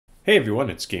Hey everyone,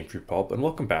 it's Gamefruitpulp and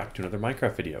welcome back to another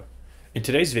Minecraft video. In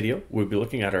today's video, we'll be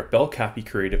looking at our Bellcappy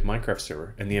creative Minecraft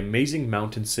server and the amazing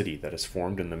mountain city that is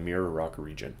formed in the Mirror Rock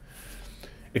region.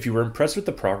 If you were impressed with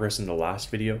the progress in the last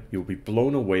video, you will be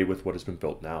blown away with what has been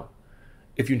built now.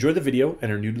 If you enjoyed the video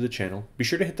and are new to the channel, be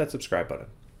sure to hit that subscribe button.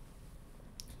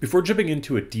 Before jumping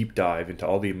into a deep dive into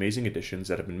all the amazing additions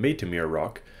that have been made to Mirror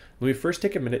Rock, let me first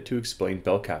take a minute to explain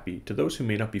Bellcappy to those who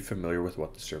may not be familiar with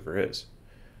what the server is.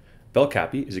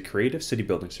 Bellcappy is a creative city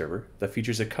building server that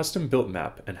features a custom-built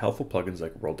map and helpful plugins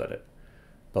like World Edit.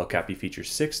 Bellcappy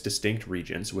features 6 distinct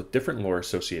regions with different lore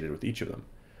associated with each of them.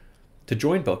 To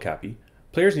join Bellcappy,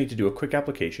 players need to do a quick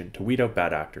application to weed out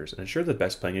bad actors and ensure the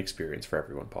best playing experience for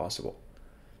everyone possible.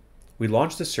 We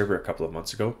launched this server a couple of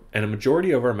months ago, and a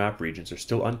majority of our map regions are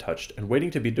still untouched and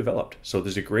waiting to be developed, so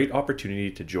there's a great opportunity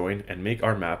to join and make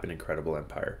our map an incredible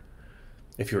empire.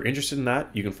 If you're interested in that,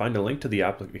 you can find a link to the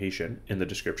application in the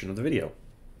description of the video.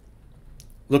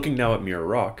 Looking now at Mirror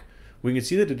Rock, we can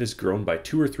see that it has grown by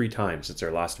 2 or 3 times since our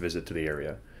last visit to the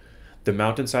area. The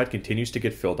mountainside continues to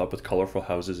get filled up with colorful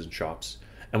houses and shops,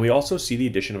 and we also see the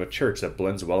addition of a church that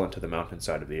blends well into the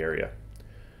mountainside of the area.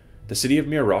 The city of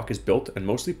Mirror Rock is built and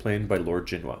mostly planned by Lord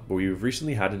Jinwa, but we've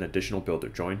recently had an additional builder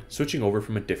join, switching over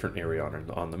from a different area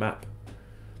on the map.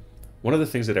 One of the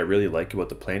things that I really like about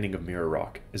the planning of Mirror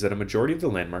Rock is that a majority of the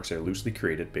landmarks are loosely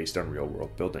created based on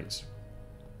real-world buildings.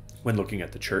 When looking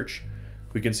at the church,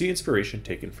 we can see inspiration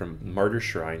taken from Martyr's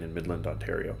Shrine in Midland,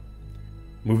 Ontario.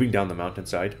 Moving down the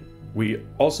mountainside, we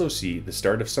also see the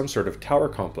start of some sort of tower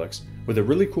complex with a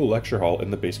really cool lecture hall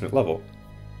in the basement level.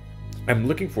 I'm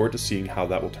looking forward to seeing how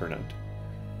that will turn out.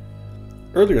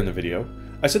 Earlier in the video,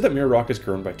 I said that Mirror Rock has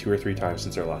grown by 2 or 3 times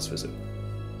since our last visit.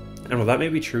 And while that may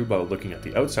be true by looking at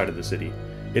the outside of the city,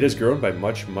 it has grown by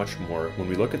much more when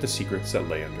we look at the secrets that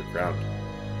lay underground.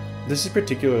 This is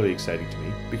particularly exciting to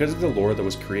me because of the lore that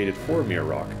was created for Mirror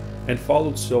Rock and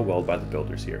followed so well by the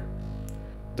builders here.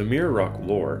 The Mirror Rock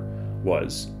lore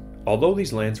was, although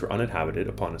these lands were uninhabited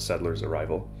upon a settler's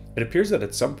arrival, it appears that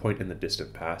at some point in the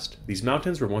distant past, these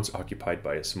mountains were once occupied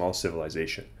by a small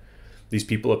civilization. These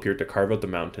people appeared to carve out the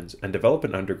mountains and develop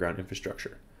an underground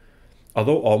infrastructure.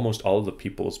 Although almost all of the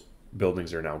people's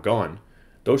buildings are now gone,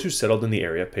 those who settled in the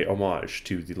area pay homage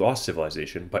to the lost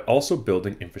civilization by also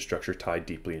building infrastructure tied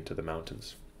deeply into the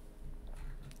mountains.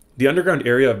 The underground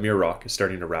area of Mirror Rock is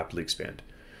starting to rapidly expand,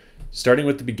 starting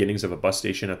with the beginnings of a bus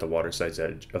station at the waterside's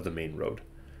edge of the main road.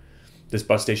 This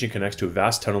bus station connects to a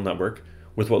vast tunnel network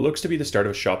with what looks to be the start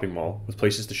of a shopping mall with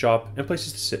places to shop and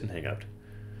places to sit and hang out.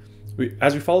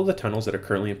 As we follow the tunnels that are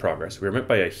currently in progress, we are met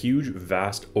by a huge,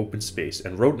 vast, open space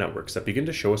and road networks that begin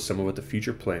to show us some of what the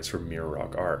future plans for Mirror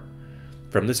Rock are.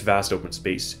 From this vast open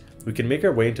space, we can make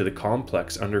our way into the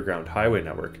complex underground highway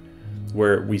network,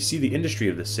 where we see the industry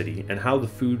of the city and how the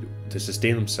food to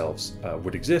sustain themselves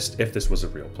would exist if this was a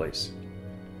real place.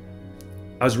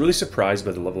 I was really surprised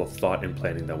by the level of thought and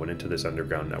planning that went into this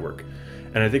underground network,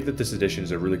 and I think that this addition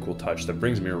is a really cool touch that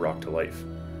brings Mirror Rock to life.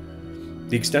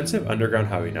 The extensive underground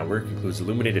highway network includes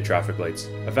illuminated traffic lights,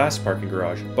 a vast parking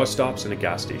garage, bus stops, and a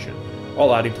gas station,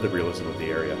 all adding to the realism of the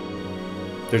area.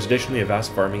 There's additionally a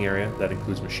vast farming area that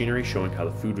includes machinery showing how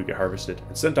the food would get harvested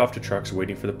and sent off to trucks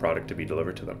waiting for the product to be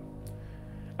delivered to them.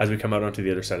 As we come out onto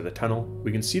the other side of the tunnel,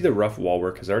 we can see the rough wall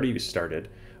work has already started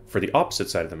for the opposite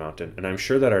side of the mountain, and I'm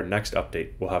sure that our next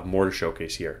update will have more to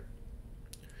showcase here.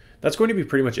 That's going to be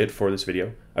pretty much it for this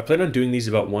video. I plan on doing these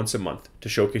about once a month to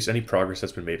showcase any progress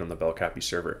that's been made on the Bellcappy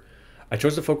server. I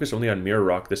chose to focus only on Mirror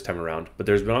Rock this time around, but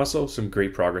there's been also some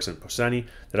great progress in Posani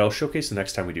that I'll showcase the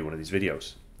next time we do one of these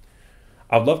videos.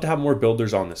 I'd love to have more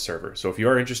builders on this server, so if you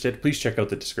are interested, please check out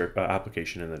the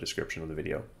application in the description of the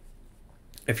video.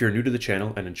 If you're new to the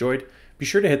channel and enjoyed, be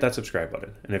sure to hit that subscribe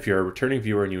button, and if you're a returning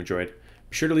viewer and you enjoyed,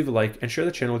 be sure to leave a like and share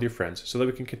the channel with your friends so that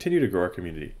we can continue to grow our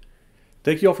community.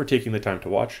 Thank you all for taking the time to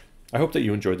watch. I hope that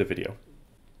you enjoyed the video.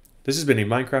 This has been a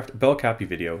Minecraft Bellcappy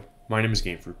video. My name is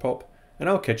Gamefruitpulp, and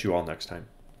I'll catch you all next time.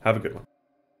 Have a good one.